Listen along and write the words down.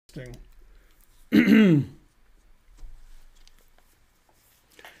Thing.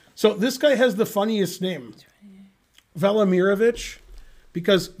 So this guy has the funniest name, Velimirovich,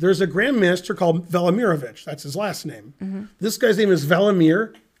 because there's a grandmaster called Velimirovich. That's his last name. Mm-hmm. This guy's name is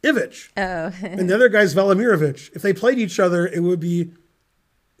Velimir Ivić. Oh. And the other guy's Velimirovich. If they played each other, it would be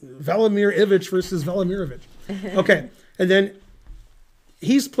Velimir Ivić versus Velimirovich. Okay. And then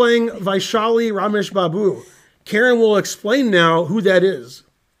he's playing Vaishali Rameshbabu. Karen will explain now who that is.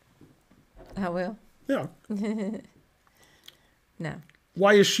 I will. Yeah. No.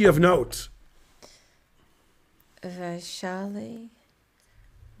 Why is she of note? Vaishali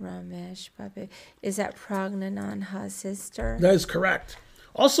Rameshbabu. Is that Pragnananha's sister? That is correct.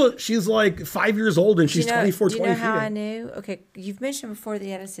 Also, she's like 5 years old and she's 24, 23. Do you know how I knew? Okay, you've mentioned before they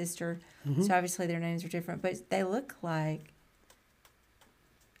had a sister, so obviously their names are different, but they look like.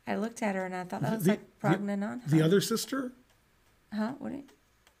 I looked at her and I thought that was like Pragnananha. The other sister? Huh? What?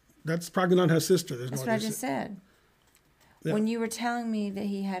 That's Pragnananha's sister. There's That's no what I other just said. Yeah. When you were telling me that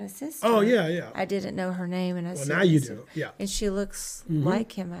he had a sister. Oh, yeah, yeah. I didn't know her name. And I Well, said, now you do, yeah. And she looks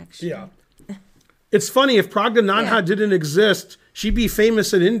like him, actually. Yeah. It's funny, if Pragnananha didn't exist, she'd be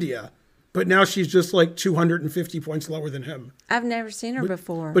famous in India. But now she's just like 250 points lower than him. I've never seen her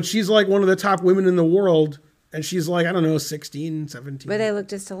before. But she's like one of the top women in the world. And she's like, I don't know, 16, 17. But they look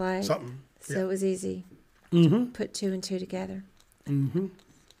just alike. Something. So it was easy Mm-hmm. to put two and two together. Mm-hmm.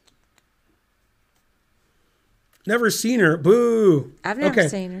 Never seen her. Boo. I've never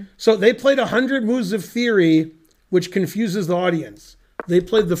seen her. So they played 100 moves of theory, which confuses the audience. They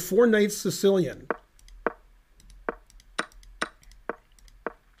played the 4 Knights Sicilian.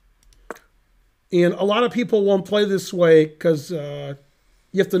 And a lot of people won't play this way because you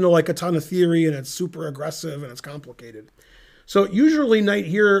have to know like a ton of theory and it's super aggressive and it's complicated. So usually knight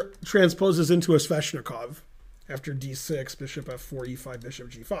here transposes into a Sveshnikov after d6, bishop f4, e5, bishop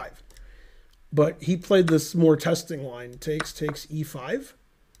g5. But he played this more testing line. Takes, e5.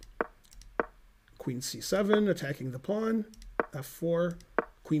 Queen c7, attacking the pawn. f4.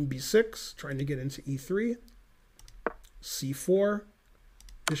 Queen b6, trying to get into e3. c4.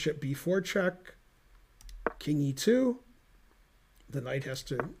 Bishop b4 check. King e2. The knight has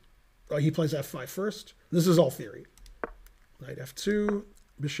to... Oh, he plays f5 first. This is all theory. Knight f2.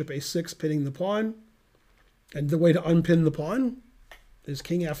 Bishop a6, pinning the pawn. And the way to unpin the pawn is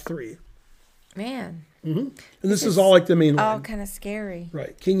king f3. Man. Mm-hmm. And this is all like the main line. All kind of scary.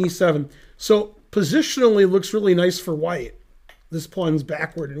 Right. King e7. So positionally looks really nice for white. This pawn's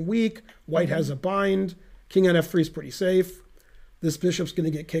backward and weak. White has a bind. King on f3 is pretty safe. This bishop's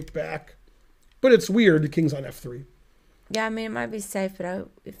going to get kicked back. But it's weird. The king's on f3. Yeah, I mean, it might be safe, but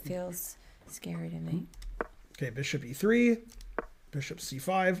it feels scary to me. Okay, bishop e3. Bishop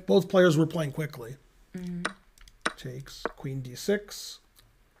c5. Both players were playing quickly. Mm-hmm. Takes queen d6.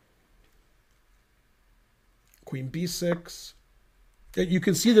 Queen b6. You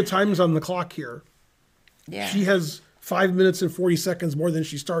can see the times on the clock here. Yeah. She has 5 minutes and 40 seconds more than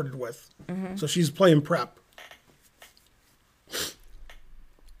she started with. Mm-hmm. So she's playing prep.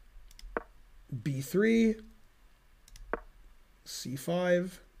 b3.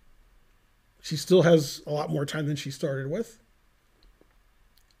 c5. She still has a lot more time than she started with.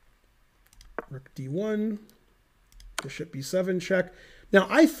 Rook d1. Bishop b7 check. Now,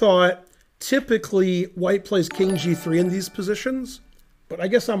 I thought typically white plays king g3 in these positions, but I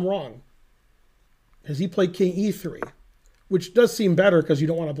guess I'm wrong. Because he played king e3, which does seem better because you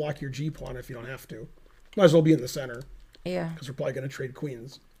don't want to block your g-pawn if you don't have to. Might as well be in the center. Yeah. Because we're probably going to trade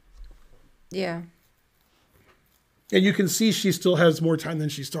queens. Yeah. And you can see she still has more time than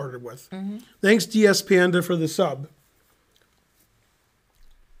she started with. Mm-hmm. Thanks, DS Panda, for the sub.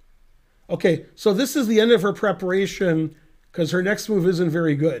 Okay, so this is the end of her preparation because her next move isn't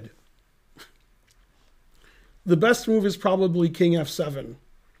very good. The best move is probably king f7.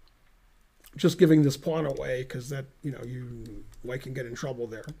 Just giving this pawn away because that, white can get in trouble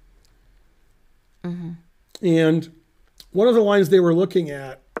there. Mm-hmm. And one of the lines they were looking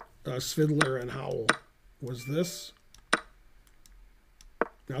at, Svidler and Howell, was this.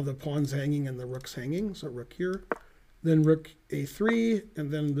 Now the pawn's hanging and the rook's hanging, so rook here. Then rook a3,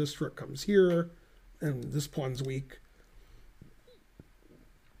 and then this rook comes here, and this pawn's weak,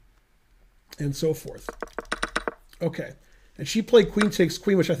 and so forth. Okay, and she played queen takes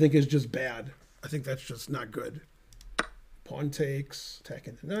queen, which I think is just bad. I think that's just not good. Pawn takes,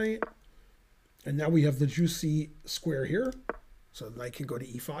 attacking the knight, and now we have the juicy square here, so the knight can go to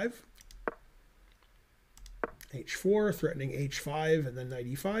e5. h4, threatening h5, and then knight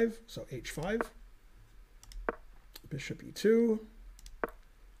e5, so h5. Bishop e2,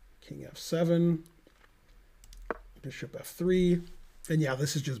 king f7, bishop f3, And yeah,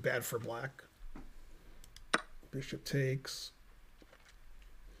 this is just bad for black. Bishop takes.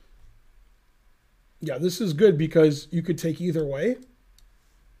 Yeah, this is good because you could take either way.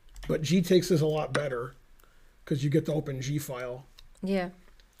 But G takes is a lot better because you get the open G file. Yeah.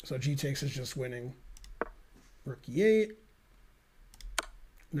 So G takes is just winning. Rook E8.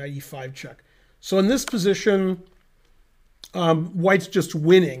 Knight E5 check. So in this position, White's just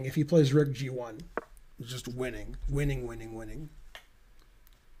winning if he plays Rook G1. He's just winning. Winning.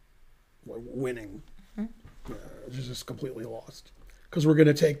 It's just completely lost. Because we're going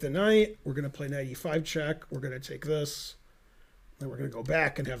to take the knight. We're going to play Knight E5 check. We're going to take this. Then we're going to go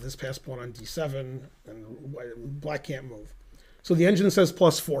back and have this pass pawn on D7. And black can't move. So the engine says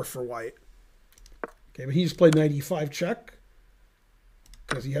 +4 for White. Okay, but he just played Knight E5 check.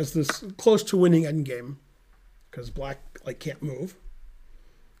 Because he has this close to winning endgame. Because black can't move.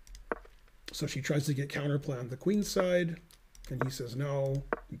 So she tries to get counterplay on the queen side. And he says, no,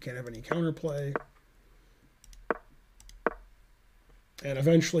 you can't have any counterplay. And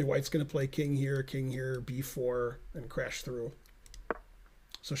eventually White's going to play king here, b4, and crash through.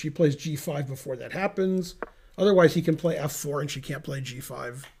 So she plays g5 before that happens. Otherwise, he can play f4, and she can't play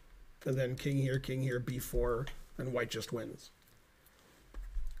g5. And then king here, b4, and White just wins.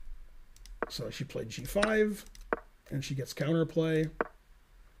 So she played g5, and she gets counterplay.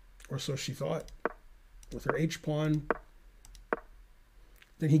 Or so she thought, with her h-pawn.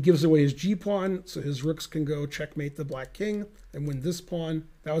 Then he gives away his g-pawn, so his rooks can go checkmate the black king and win this pawn.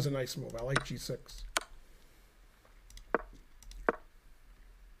 That was a nice move. I like g6.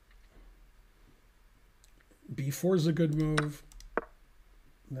 b4 is a good move.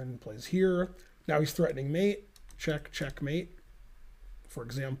 And then plays here. Now he's threatening mate. Check, checkmate. For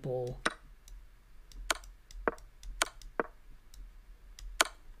example,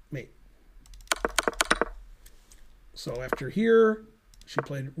 mate. So after here, she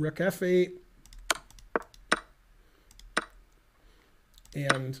played rook f8.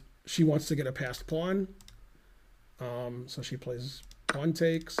 And she wants to get a passed pawn. So she plays pawn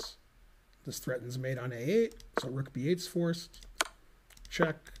takes. This threatens mate on a8. So rook b8's forced.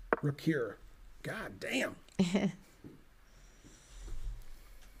 Check. Rook here. God damn.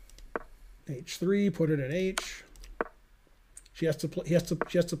 h3. Put it in h. She has to play. She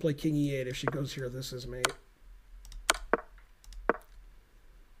has to play king e8. If she goes here, this is mate.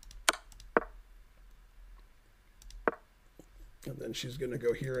 And then she's going to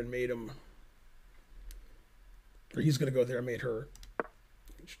go here and mate him. Or he's going to go there and mate her.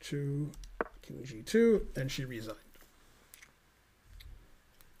 h2, king g2, and she resigned.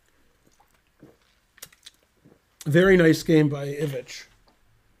 Very nice game by Ivić.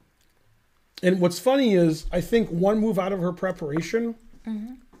 And what's funny is, I think one move out of her preparation,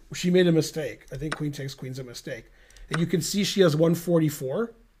 she made a mistake. I think queen takes queen's a mistake. And you can see she has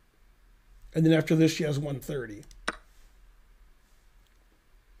 144. And then after this, she has 130.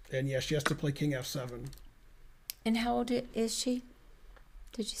 And yeah, she has to play king f7. And how old is she?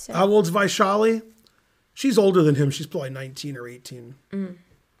 Did you say? How old's Vaishali? She's older than him. She's probably 19 or 18.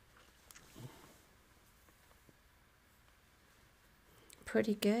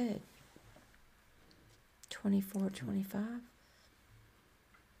 Pretty good. 24, 25.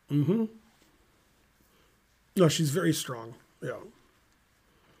 No, she's very strong. Yeah.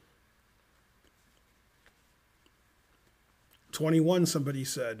 21, somebody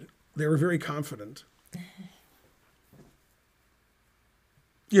said. They were very confident.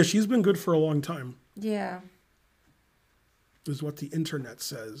 Yeah, she's been good for a long time. Yeah. Is what the internet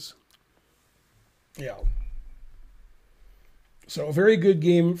says. Yeah. So a very good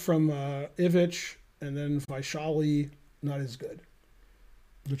game from Ivić, and then Vaishali, not as good.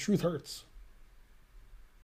 The truth hurts.